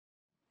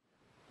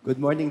Good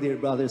morning, dear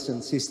brothers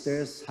and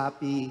sisters.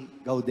 Happy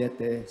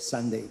Gaudete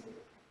Sunday.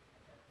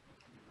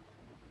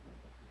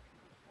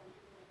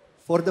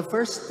 For the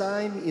first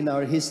time in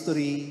our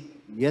history,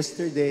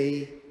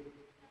 yesterday,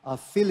 a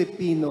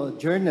Filipino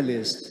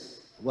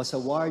journalist was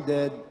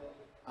awarded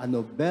a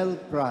Nobel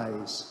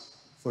Prize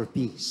for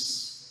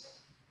Peace.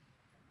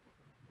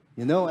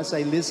 You know, as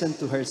I listened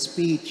to her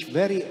speech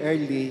very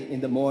early in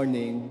the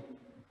morning,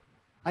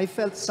 I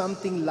felt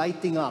something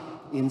lighting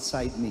up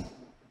inside me.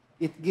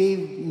 It gave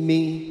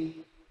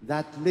me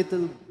that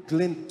little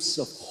glimpse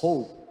of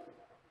hope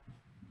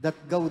that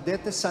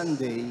Gaudete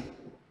Sunday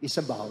is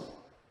about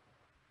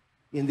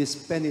in this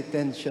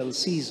penitential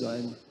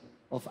season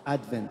of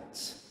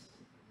Advent.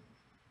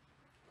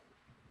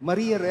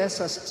 Maria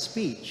Resa's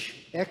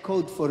speech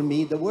echoed for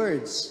me the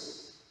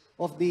words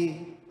of the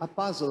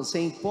Apostle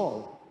St.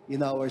 Paul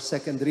in our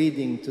second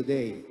reading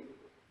today.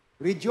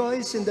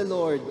 Rejoice in the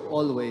Lord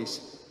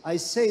always. I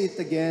say it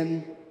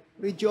again,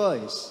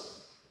 rejoice.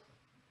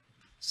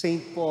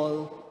 St.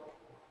 Paul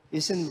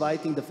is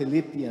inviting the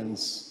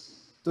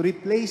Philippians to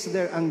replace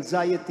their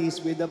anxieties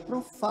with a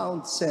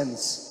profound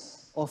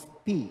sense of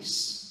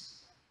peace.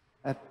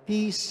 A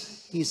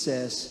peace, he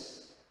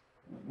says,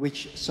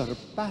 which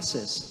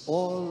surpasses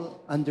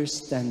all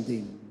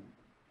understanding.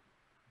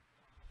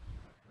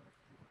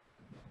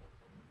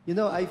 You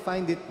know, I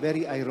find it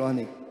very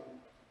ironic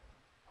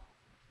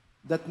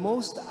that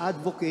most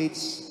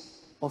advocates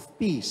of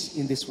peace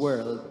in this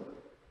world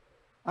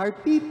are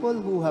people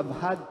who have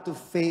had to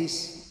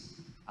face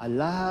a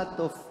lot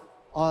of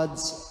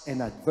odds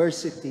and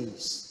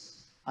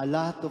adversities, a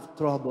lot of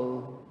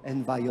trouble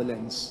and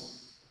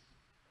violence.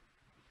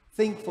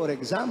 Think, for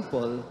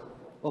example,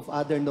 of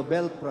other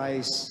Nobel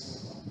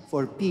Prize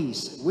for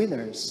Peace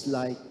winners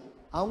like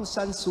Aung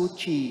San Suu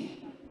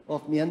Kyi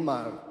of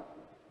Myanmar.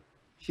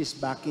 She's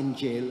back in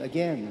jail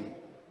again.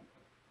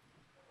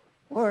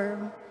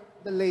 Or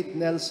the late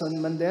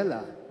Nelson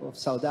Mandela of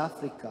South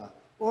Africa.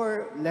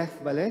 Or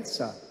Lech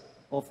Walesa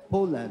of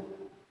Poland.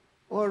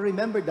 Or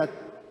remember that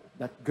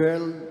girl,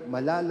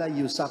 Malala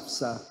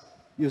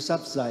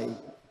Yousafzai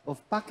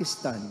of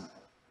Pakistan,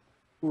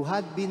 who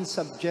had been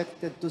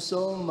subjected to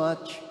so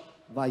much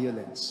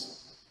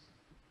violence.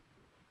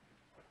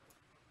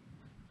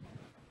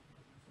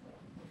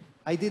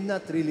 I did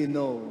not really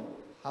know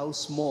how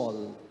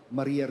small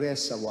Maria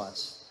Ressa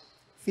was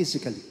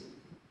physically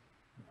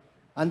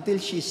until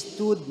she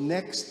stood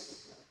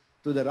next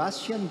to the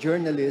Russian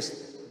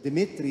journalist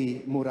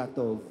Dmitry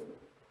Muratov,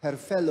 her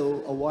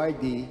fellow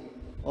awardee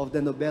of the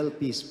Nobel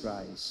Peace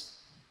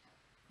Prize.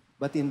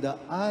 But in the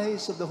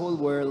eyes of the whole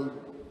world,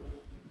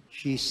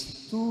 she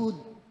stood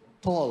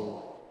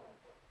tall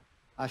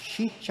as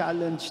she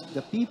challenged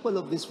the people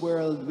of this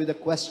world with a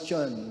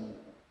question: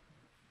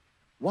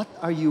 what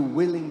are you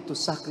willing to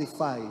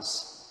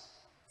sacrifice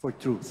for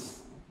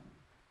truth?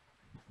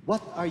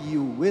 What are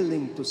you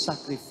willing to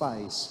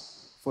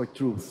sacrifice for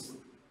truth?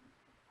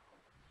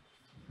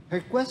 Her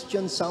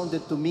question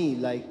sounded to me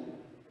like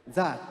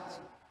that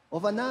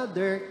of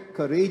another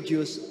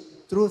courageous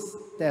truth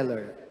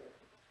teller,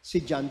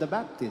 si John the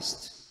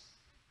Baptist.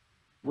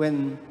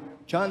 When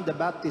John the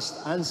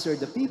Baptist answered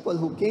the people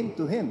who came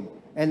to him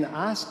and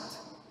asked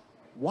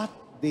what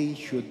they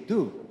should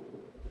do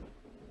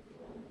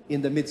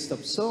in the midst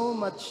of so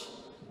much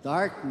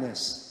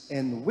darkness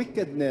and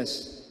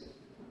wickedness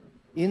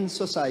in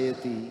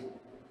society,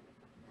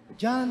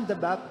 John the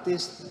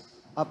Baptist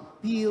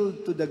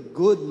appealed to the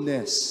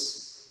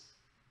goodness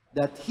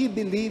that he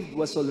believed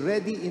was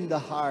already in the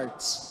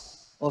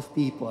hearts of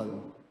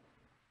people.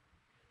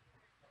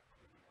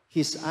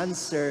 His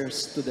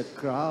answers to the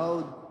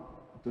crowd,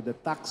 to the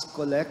tax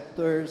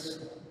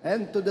collectors,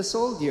 and to the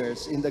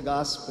soldiers in the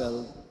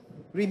gospel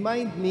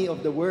remind me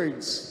of the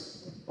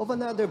words of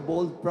another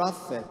bold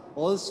prophet,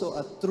 also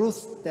a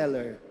truth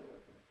teller,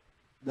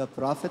 the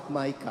prophet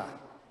Micah.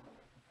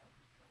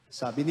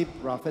 Sabi ni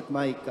Prophet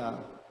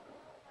Micah,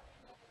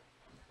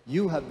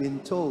 "You have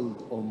been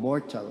told, O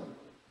mortal,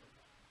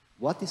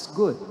 what is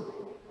good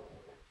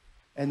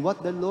and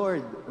what the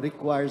Lord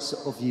requires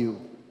of you.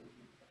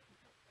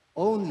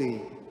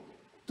 Only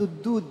to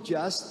do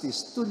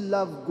justice, to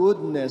love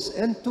goodness,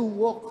 and to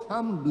walk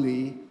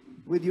humbly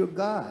with your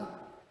God."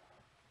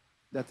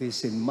 That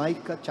is in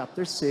Micah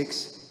chapter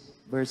 6,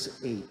 verse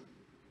 8.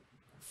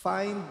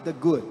 Find the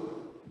good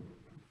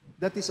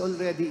that is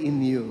already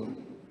in you.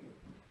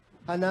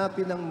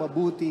 Hanapin ang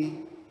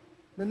mabuti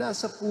na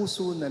nasa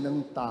puso na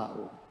ng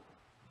tao.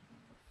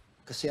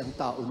 Kasi ang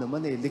tao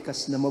naman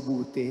likas na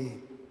mabuti.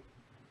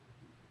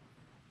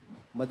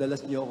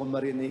 Madalas niyo ako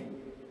marinig,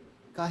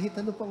 kahit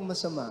ano pang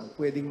masama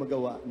pwedeng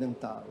magawa ng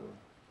tao,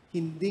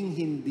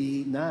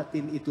 hinding-hindi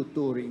natin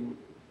ituturing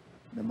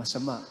na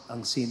masama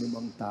ang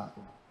sinumang tao.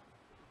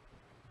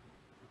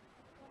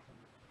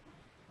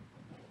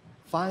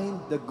 Find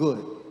the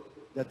good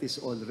that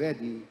is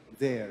already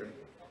there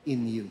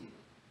in you.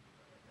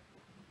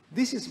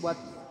 This is what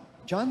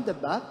John the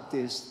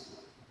Baptist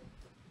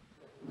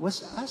was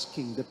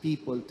asking the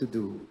people to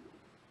do.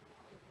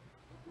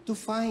 To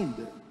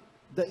find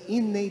the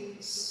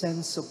innate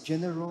sense of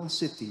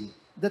generosity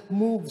that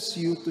moves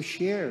you to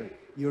share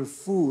your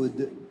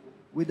food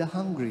with the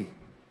hungry.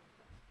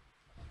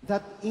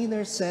 That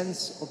inner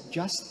sense of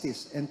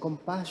justice and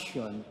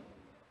compassion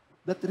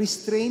that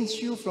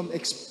restrains you from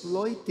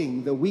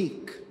exploiting the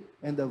weak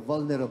and the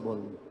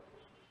vulnerable.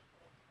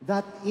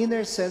 That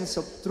inner sense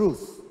of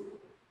truth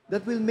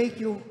that will make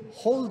you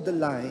hold the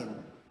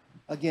line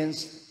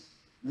against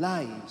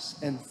lies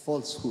and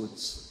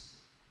falsehoods.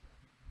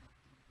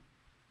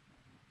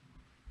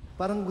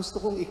 Parang gusto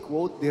kong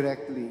i-quote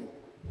directly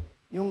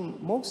yung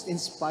most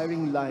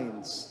inspiring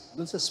lines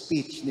dun sa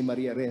speech ni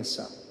Maria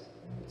Ressa.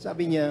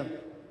 Sabi niya,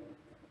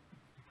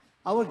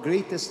 our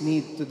greatest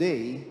need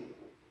today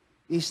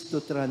is to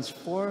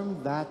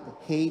transform that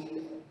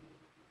hate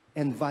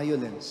and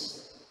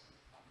violence,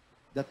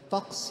 the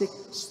toxic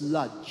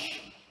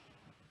sludge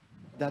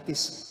that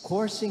is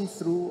coursing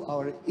through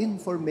our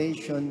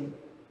information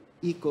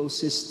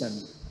ecosystem,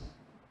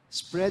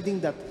 spreading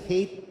that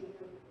hate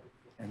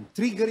and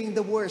triggering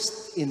the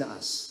worst in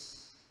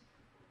us.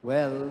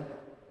 Well,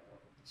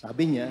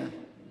 sabi niya,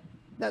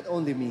 that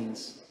only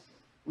means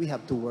we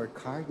have to work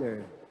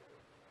harder.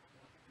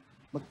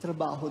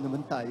 Magtrabaho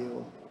naman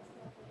tayo.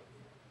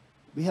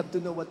 We have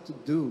to know what to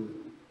do.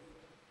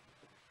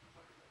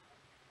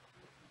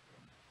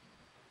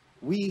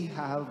 We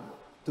have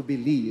to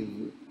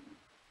believe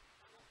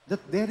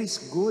that there is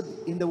good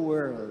in the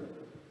world.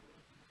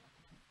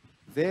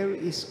 There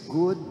is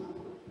good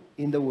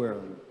in the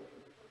world.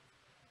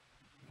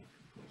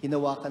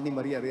 Hinawakan ni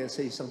Maria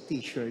Ressa isang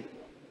t-shirt.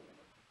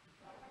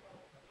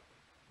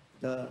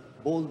 The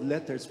bold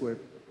letters were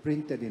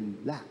printed in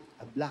black,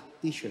 a black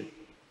t-shirt.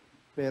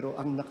 Pero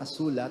ang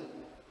nakasulat,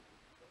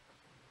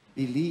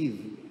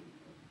 believe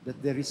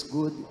that there is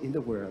good in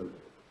the world.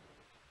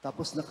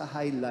 Tapos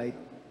naka-highlight,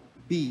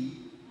 be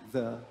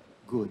the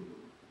good.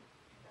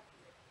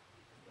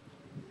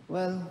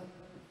 Well,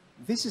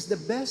 this is the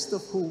best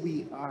of who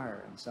we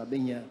are.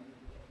 Sabi niya,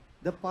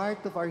 the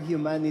part of our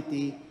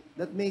humanity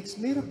that makes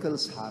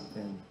miracles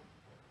happen.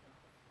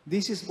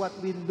 This is what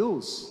we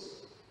lose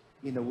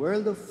in a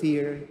world of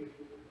fear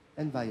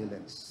and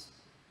violence.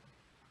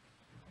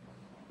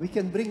 We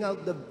can bring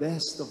out the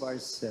best of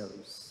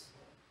ourselves.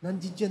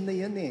 Nandiyan na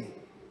yan eh.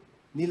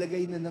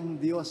 Nilagay na ng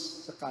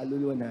Diyos sa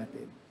kaluluwa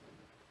natin.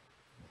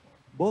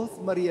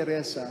 Both Maria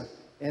Ressa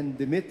and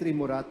Dmitry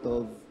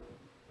Muratov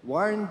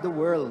warned the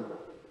world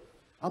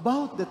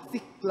about the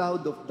thick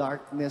cloud of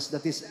darkness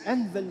that is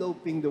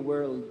enveloping the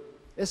world,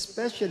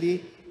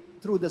 especially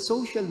through the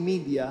social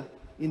media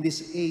in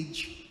this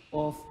age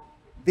of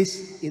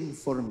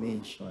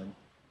disinformation.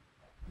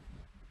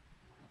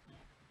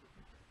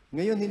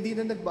 Ngayon, hindi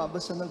na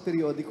nagbabasa ng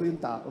periodiko yung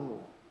tao.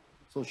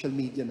 Social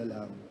media na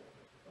lang.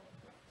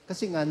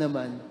 Kasi nga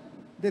naman,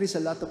 there is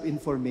a lot of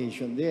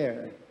information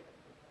there.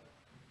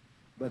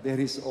 But there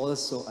is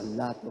also a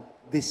lot of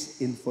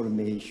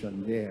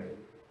disinformation there.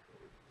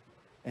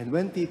 And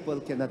when people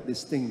cannot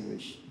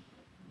distinguish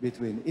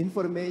between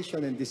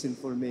information and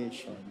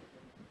disinformation,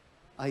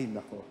 ay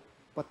nako,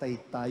 patay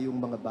tayong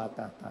mga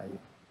bata tayo.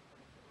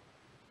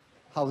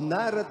 How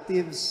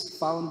narratives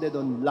founded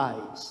on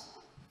lies,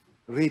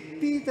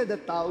 repeated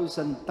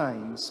 1,000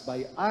 times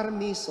by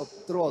armies of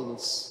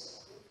trolls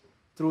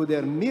through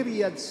their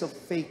myriads of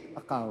fake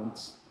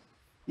accounts,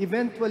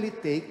 eventually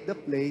take the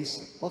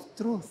place of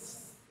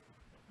truth.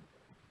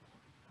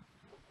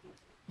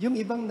 Yung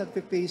ibang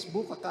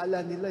nagpe-Facebook, akala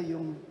nila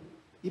yung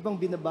ibang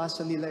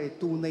binabasa nila ay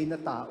tunay na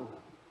tao.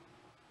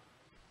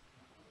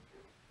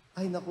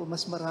 Ay naku,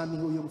 mas marami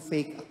ho yung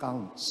fake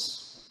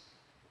accounts.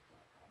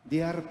 They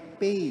are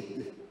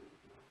paid.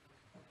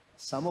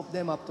 Some of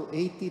them up to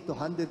 80 to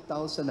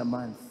 100,000 a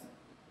month.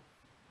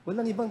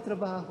 Walang ibang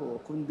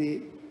trabaho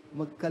kundi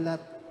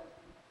magkalat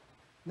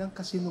ng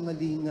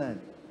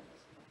kasinungalingan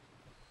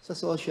sa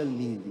social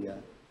media.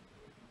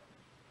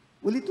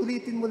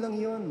 Ulit-ulitin mo lang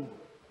yon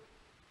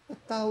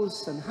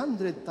 1,000,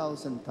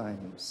 100,000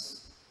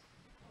 times.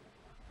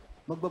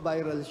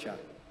 Magbabiral siya.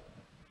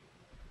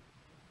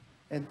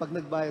 And pag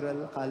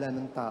nag-viral, akala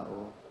ng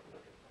tao,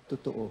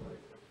 totoo.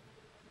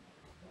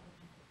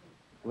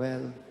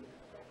 Well,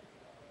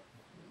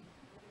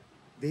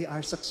 they are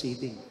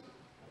succeeding.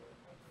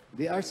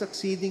 They are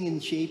succeeding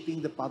in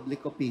shaping the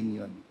public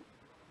opinion.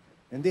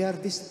 And they are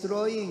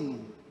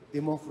destroying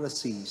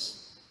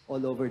democracies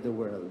all over the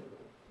world.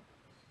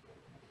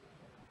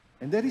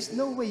 And there is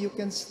no way you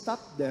can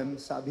stop them,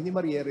 sabi ni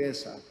Maria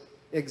Ressa,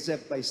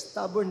 except by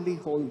stubbornly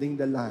holding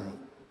the line.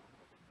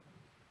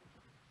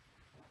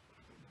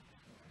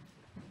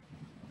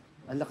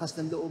 Ang lakas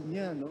ng loob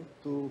niya, no?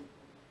 To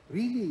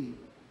really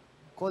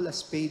call a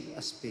spade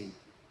a spade.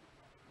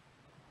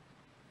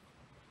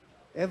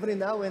 Every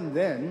now and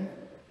then,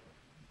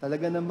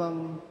 talaga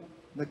namang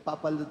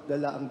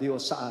nagpapadala ang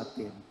Diyos sa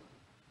atin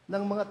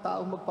ng mga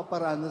taong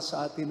magpaparanas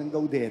sa atin ng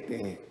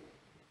Gaudete.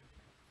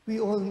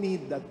 We all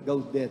need that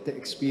Gaudete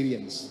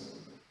experience.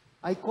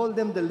 I call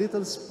them the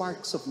little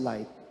sparks of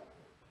light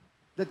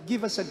that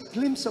give us a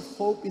glimpse of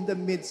hope in the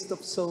midst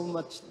of so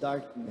much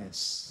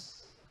darkness.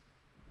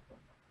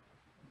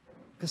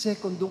 Kasi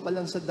kung doon ka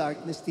lang sa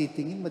darkness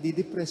titingin,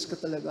 madidepress ka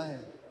talaga eh.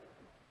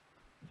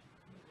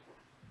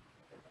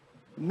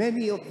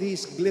 many of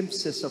these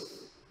glimpses of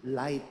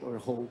light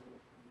or hope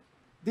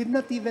did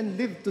not even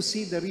live to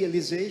see the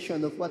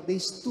realization of what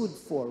they stood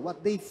for,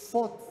 what they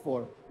fought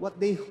for, what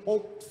they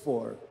hoped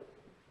for.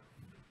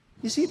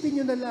 Isipin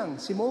nyo na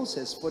lang, si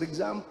Moses, for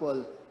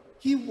example,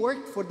 he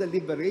worked for the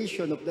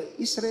liberation of the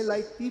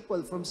Israelite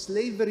people from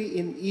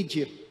slavery in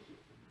Egypt.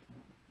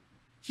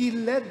 He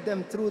led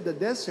them through the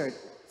desert.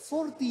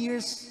 40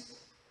 years,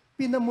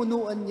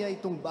 pinamunuan niya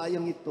itong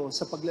bayang ito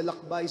sa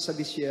paglalakbay sa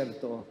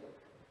disyerto.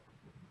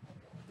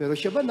 Pero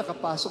siya ba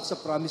nakapasok sa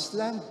promised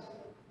land?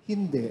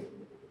 Hindi.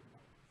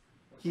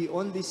 He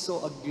only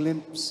saw a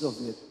glimpse of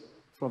it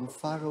from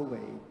far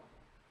away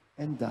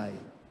and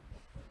died.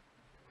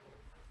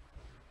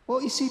 O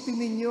isipin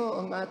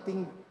ninyo ang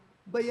ating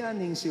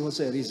bayaning si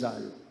Jose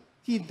Rizal.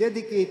 He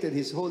dedicated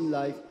his whole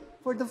life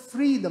for the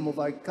freedom of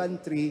our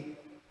country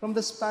from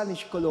the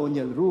Spanish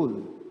colonial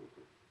rule.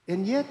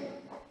 And yet,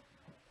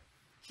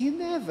 he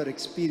never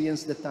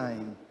experienced the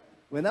time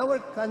when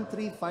our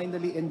country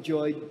finally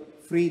enjoyed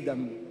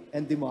freedom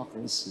and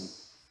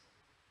democracy.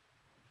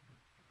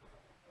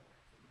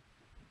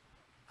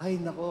 Ay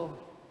nako,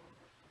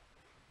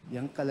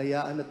 yung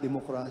kalayaan at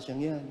demokrasyang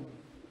yan,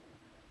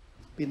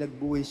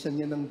 pinagbuwisan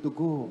niya ng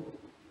dugo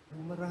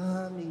ng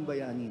maraming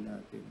bayani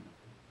natin.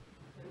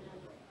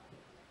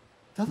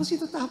 Tapos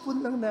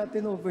itatapon lang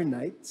natin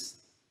overnight?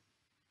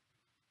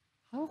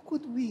 How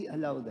could we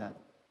allow that?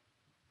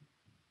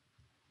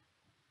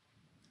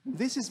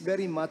 This is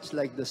very much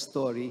like the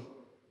story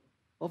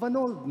of an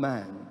old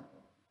man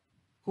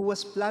who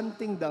was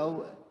planting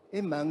daw a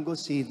mango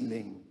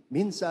seedling.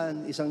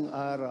 Minsan, isang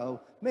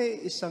araw, may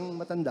isang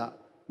matanda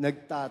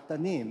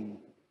nagtatanim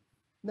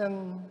ng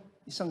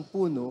isang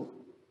puno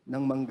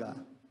ng mangga.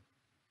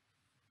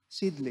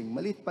 Seedling,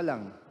 maliit pa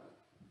lang.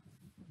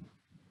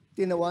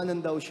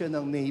 Tinawanan daw siya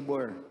ng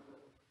neighbor.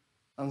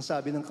 Ang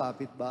sabi ng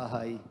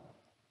kapitbahay,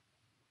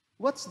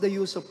 "What's the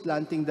use of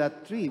planting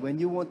that tree when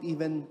you won't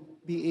even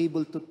be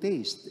able to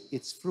taste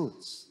its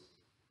fruits?"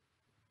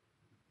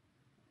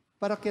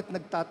 Para kaya't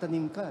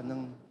nagtatanim ka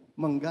ng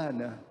mangga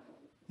na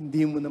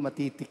hindi mo na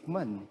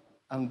matitikman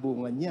ang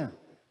bunga niya.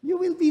 You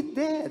will be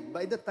dead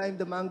by the time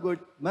the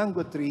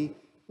mango tree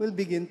will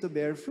begin to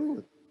bear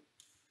fruit.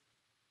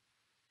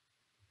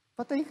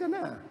 Patay ka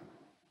na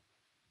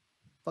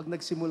pag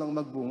nagsimulang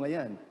magbunga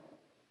yan.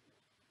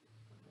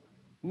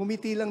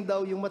 Ngumiti lang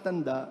daw yung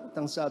matanda at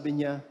ang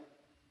sabi niya,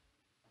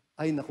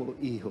 "Ay naku,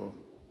 iho,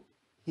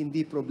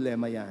 hindi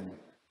problema yan.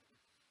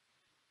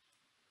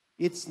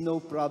 It's no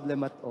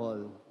problem at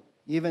all,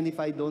 even if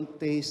I don't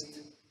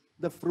taste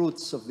the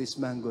fruits of this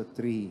mango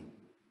tree."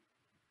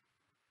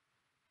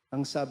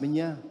 Ang sabi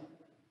niya,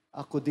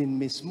 "Ako din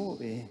mismo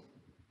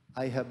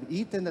I have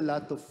eaten a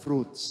lot of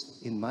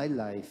fruits in my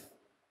life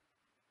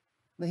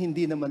na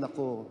hindi naman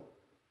ako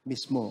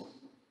mismo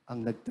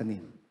ang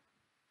nagtanim."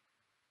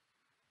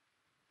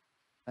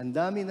 Ang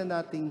dami na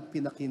nating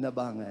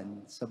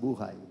pinakinabangan sa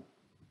buhay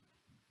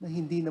na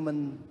hindi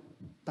naman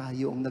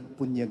tayo ang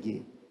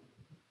nagpunyagi.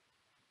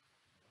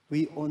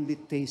 We only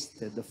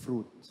tasted the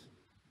fruit.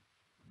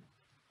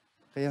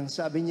 Kaya ang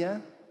sabi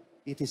niya,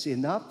 "It is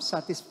enough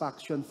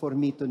satisfaction for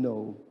me to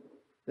know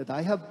that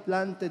I have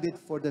planted it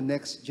for the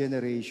next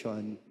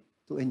generation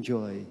to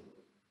enjoy."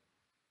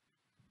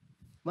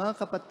 Mga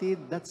kapatid,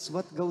 that's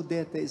what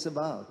Gaudete is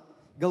about.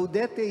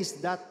 Gaudete is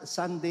that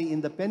Sunday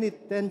in the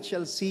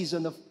penitential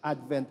season of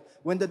Advent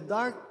when the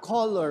dark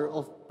color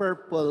of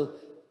purple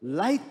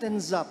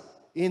lightens up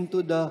into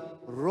the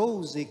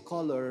rosy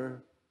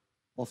color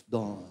of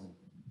dawn.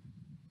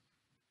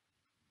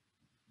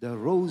 The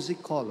rosy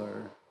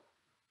color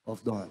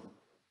of dawn.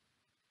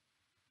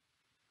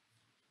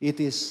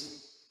 It is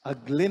a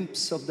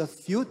glimpse of the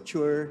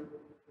future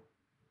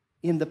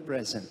in the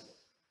present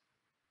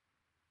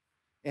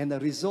and a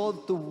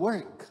resolve to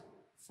work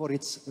for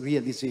its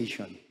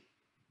realization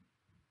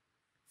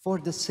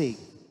for the sake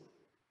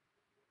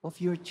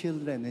of your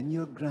children and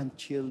your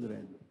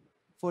grandchildren,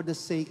 for the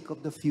sake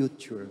of the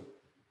future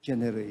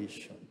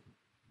generation.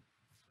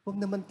 Huwag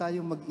naman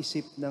tayong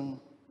mag-isip ng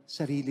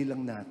sarili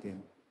lang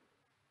natin.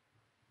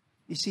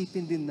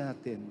 Isipin din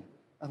natin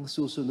ang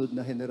susunod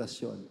na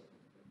henerasyon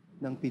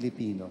ng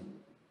Pilipino.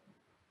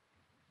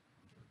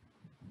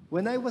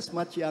 When I was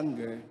much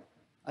younger,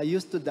 I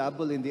used to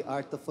dabble in the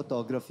art of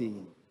photography.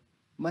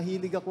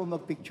 Mahilig ako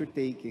mag-picture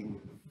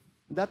taking.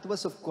 That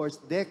was, of course,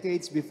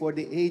 decades before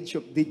the age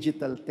of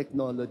digital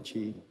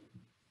technology,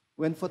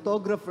 when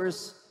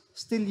photographers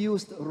still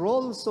used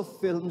rolls of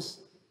films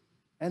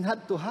and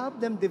had to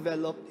have them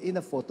developed in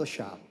a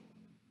Photoshop.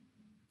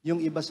 Yung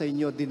iba sa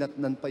inyo,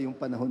 dinatnan pa yung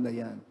panahon na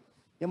yan.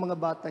 Yung mga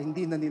bata,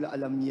 hindi na nila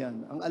alam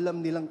yan. Ang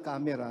alam nilang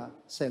camera,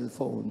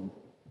 cellphone.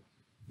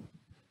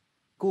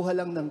 Kuha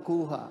lang ng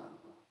kuha.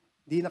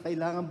 Di na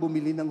kailangan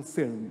bumili ng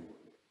film.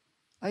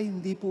 Ay,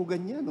 hindi po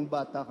ganyan nung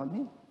bata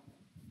kami.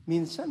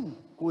 Minsan,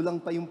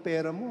 kulang pa yung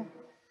pera mo.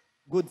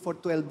 Good for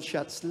 12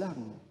 shots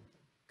lang.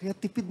 Kaya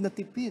tipid na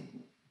tipid.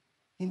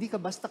 Hindi ka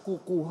basta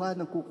kukuha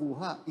ng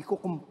kukuha.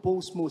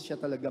 Iko-compose mo siya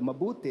talaga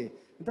mabuti.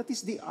 That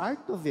is the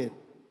art of it.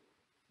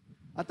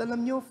 At alam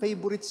nyo,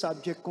 favorite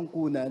subject kong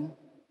kunan,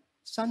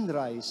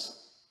 sunrise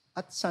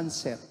at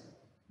sunset.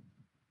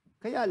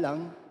 Kaya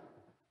lang,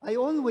 I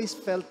always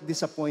felt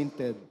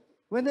disappointed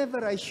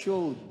whenever I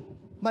showed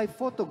my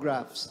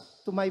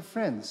photographs to my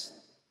friends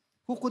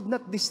who could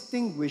not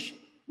distinguish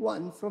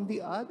one from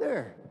the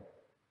other.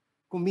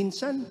 Kung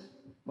minsan,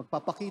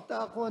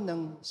 magpapakita ako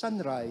ng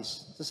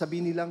sunrise,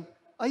 sasabihin nilang,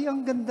 ay,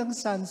 ang gandang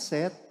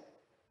sunset.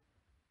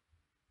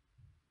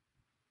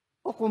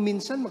 O kung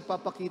minsan,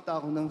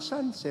 magpapakita ako ng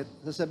sunset,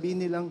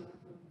 sasabihin nilang,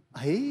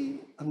 ay,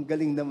 ang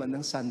galing naman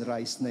ng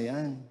sunrise na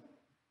yan.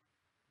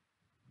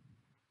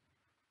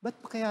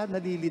 Ba't pa kaya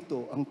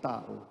nalilito ang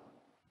tao?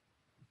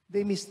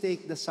 They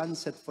mistake the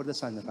sunset for the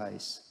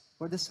sunrise,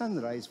 for the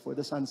sunrise for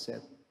the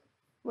sunset.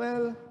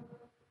 Well,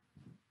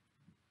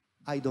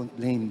 I don't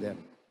blame them.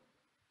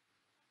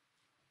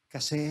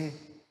 Kasi,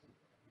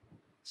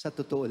 sa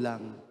totoo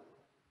lang,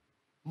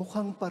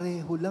 mukhang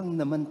pareho lang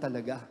naman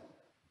talaga.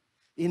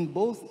 In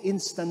both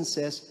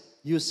instances,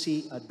 you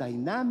see a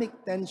dynamic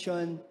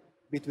tension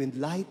between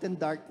light and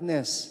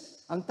darkness.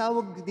 Ang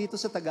tawag dito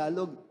sa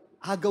Tagalog,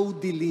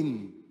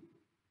 agaw-dilim.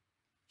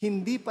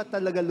 Hindi pa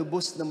talaga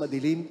lubos na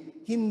madilim,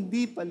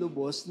 hindi pa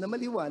lubos na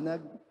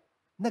maliwanag,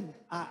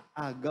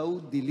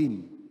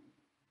 nag-aagaw-dilim.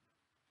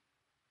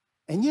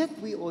 And yet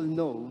we all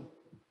know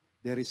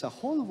there is a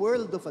whole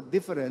world of a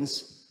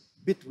difference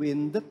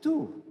between the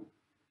two.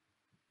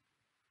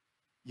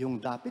 Yung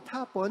dapit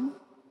hapon,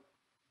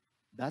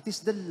 that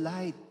is the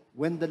light,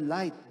 when the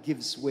light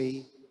gives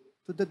way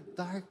to the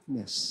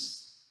darkness.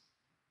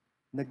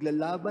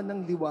 Naglalaban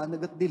ng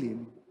liwanag at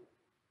dilim,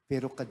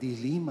 pero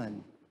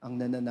kadiliman ang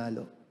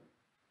nananalo.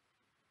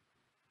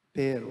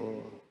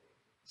 Pero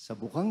sa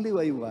bukang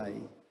liwayway,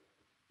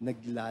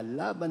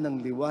 naglalaban ng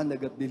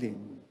liwanag at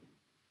dilim,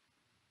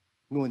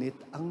 ngunit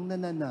ang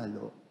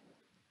nananalo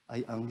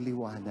ay ang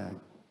liwanag.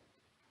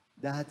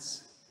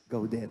 That's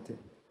Gaudete.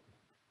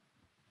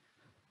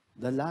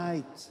 The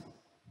light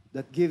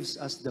that gives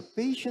us the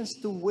patience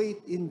to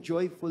wait in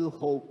joyful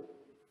hope.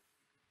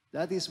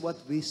 That is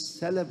what we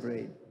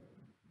celebrate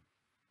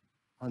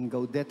on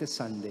Gaudete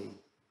Sunday.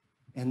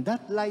 And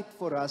that light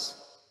for us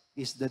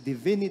is the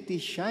divinity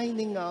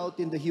shining out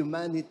in the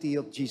humanity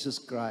of Jesus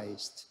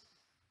Christ,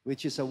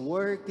 which is a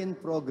work in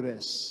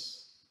progress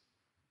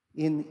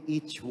in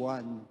each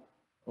one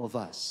of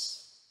us.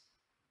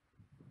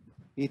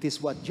 It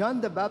is what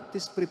John the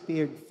Baptist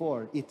prepared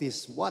for. It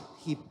is what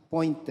he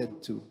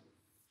pointed to.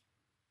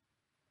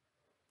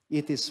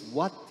 It is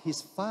what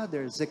his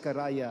father,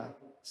 Zechariah,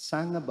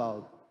 sang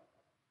about.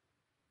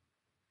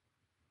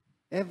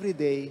 Every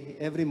day,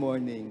 every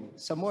morning,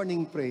 sa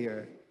morning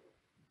prayer,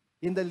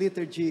 in the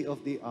liturgy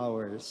of the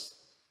hours,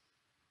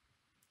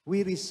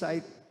 we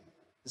recite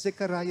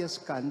Zechariah's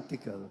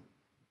canticle.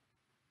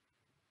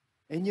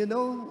 And you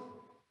know,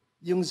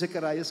 yung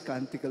Zechariah's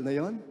canticle na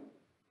yon,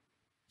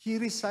 he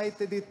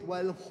recited it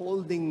while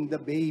holding the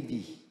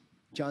baby,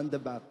 John the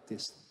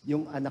Baptist,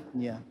 yung anak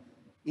niya,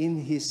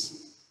 in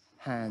his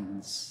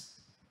hands.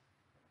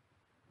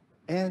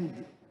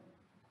 And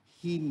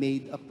he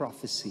made a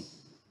prophecy.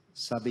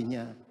 Sabi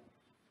niya,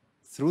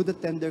 through the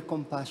tender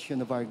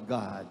compassion of our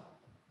God,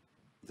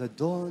 the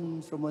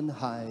dawn from on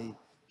high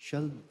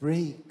shall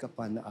break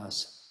upon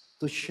us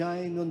to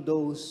shine on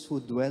those who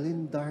dwell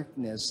in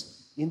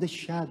darkness, in the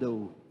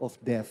shadow of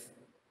death,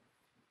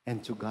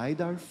 and to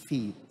guide our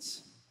feet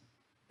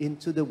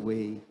into the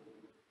way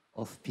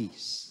of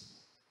peace.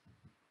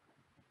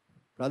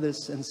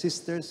 Brothers and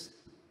sisters,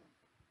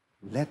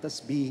 let us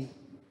be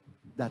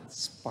that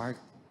spark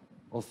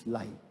of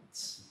light.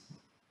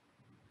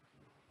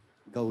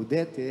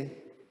 Gaudete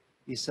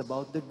is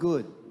about the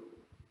good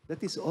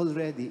that is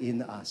already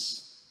in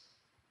us.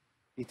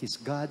 It is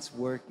God's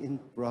work in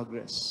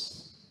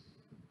progress.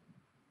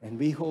 And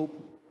we hope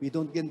we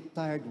don't get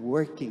tired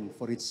working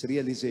for its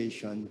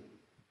realization,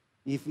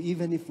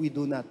 even if we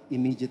do not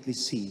immediately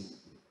see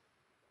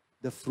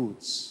the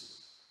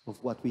fruits of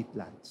what we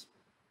plant.